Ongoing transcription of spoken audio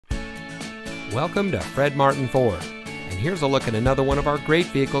Welcome to Fred Martin Ford, and here's a look at another one of our great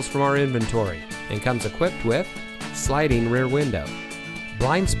vehicles from our inventory, and comes equipped with sliding rear window,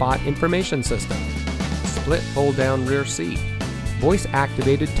 blind spot information system, split fold-down rear seat,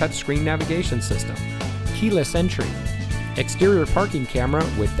 voice-activated touchscreen navigation system, keyless entry, exterior parking camera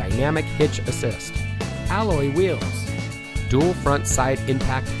with dynamic hitch assist, alloy wheels, dual front side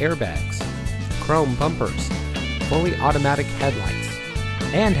impact airbags, chrome bumpers, fully automatic headlights,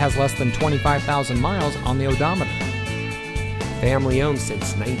 and has less than 25,000 miles on the odometer. Family owned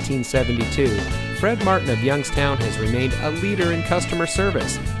since 1972, Fred Martin of Youngstown has remained a leader in customer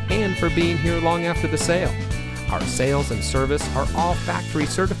service and for being here long after the sale. Our sales and service are all factory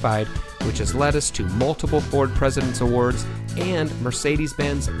certified, which has led us to multiple Ford President's Awards and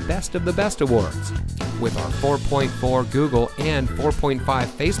Mercedes-Benz Best of the Best Awards. With our 4.4 Google and 4.5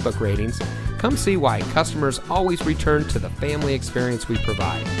 Facebook ratings, come see why customers always return to the family experience we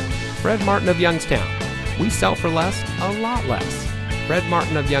provide. Fred Martin of Youngstown. We sell for less, a lot less. Fred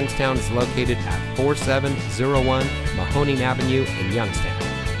Martin of Youngstown is located at 4701 Mahoning Avenue in Youngstown.